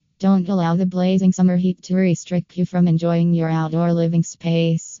Don't allow the blazing summer heat to restrict you from enjoying your outdoor living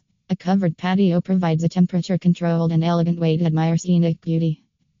space. A covered patio provides a temperature-controlled and elegant way to admire scenic beauty.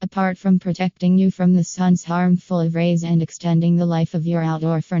 Apart from protecting you from the sun's harmful rays and extending the life of your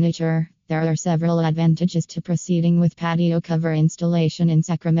outdoor furniture, there are several advantages to proceeding with patio cover installation in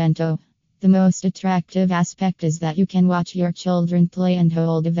Sacramento. The most attractive aspect is that you can watch your children play and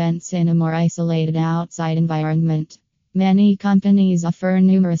hold events in a more isolated outside environment. Many companies offer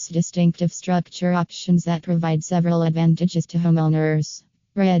numerous distinctive structure options that provide several advantages to homeowners.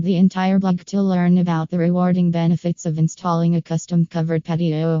 Read the entire blog to learn about the rewarding benefits of installing a custom covered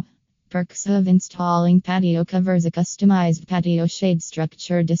patio. Perks of installing patio covers. A customized patio shade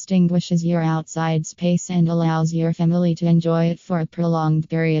structure distinguishes your outside space and allows your family to enjoy it for a prolonged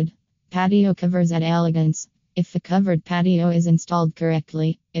period. Patio covers add elegance. If a covered patio is installed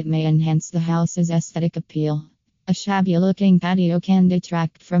correctly, it may enhance the house's aesthetic appeal. A shabby-looking patio can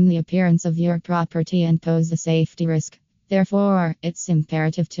detract from the appearance of your property and pose a safety risk. Therefore, it's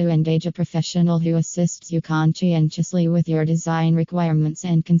imperative to engage a professional who assists you conscientiously with your design requirements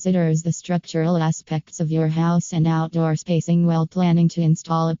and considers the structural aspects of your house and outdoor spacing while planning to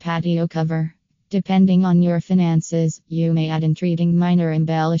install a patio cover. Depending on your finances, you may add intriguing minor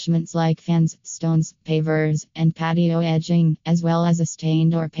embellishments like fans, stones, pavers, and patio edging, as well as a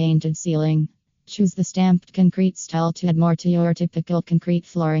stained or painted ceiling. Choose the stamped concrete style to add more to your typical concrete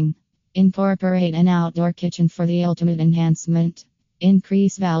flooring. Incorporate an outdoor kitchen for the ultimate enhancement.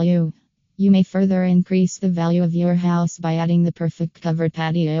 Increase value. You may further increase the value of your house by adding the perfect covered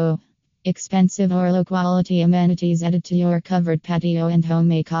patio. Expensive or low quality amenities added to your covered patio and home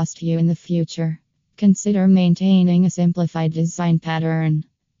may cost you in the future. Consider maintaining a simplified design pattern.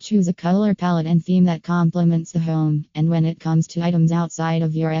 Choose a color palette and theme that complements the home, and when it comes to items outside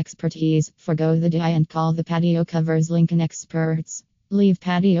of your expertise, forgo the DIY and call the patio covers Lincoln experts. Leave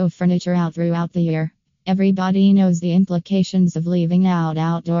patio furniture out throughout the year. Everybody knows the implications of leaving out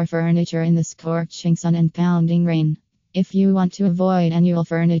outdoor furniture in the scorching sun and pounding rain. If you want to avoid annual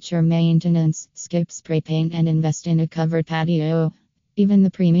furniture maintenance, skip spray paint and invest in a covered patio. Even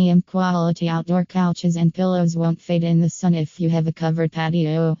the premium quality outdoor couches and pillows won't fade in the sun if you have a covered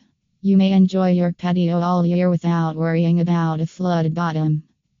patio. You may enjoy your patio all year without worrying about a flooded bottom.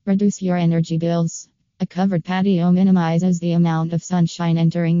 Reduce your energy bills. A covered patio minimizes the amount of sunshine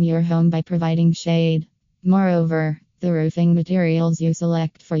entering your home by providing shade. Moreover, the roofing materials you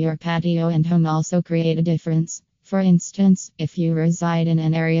select for your patio and home also create a difference. For instance, if you reside in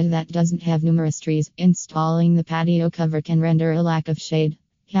an area that doesn't have numerous trees, installing the patio cover can render a lack of shade.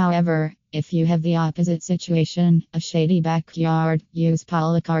 However, if you have the opposite situation, a shady backyard, use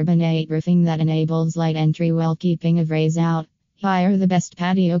polycarbonate roofing that enables light entry while keeping a rays out. Hire the best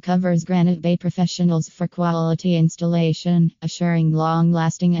patio covers Granite Bay professionals for quality installation, assuring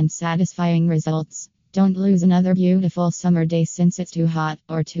long-lasting and satisfying results. Don't lose another beautiful summer day since it's too hot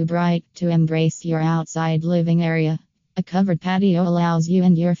or too bright to embrace your outside living area. A covered patio allows you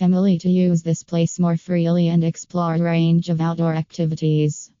and your family to use this place more freely and explore a range of outdoor activities.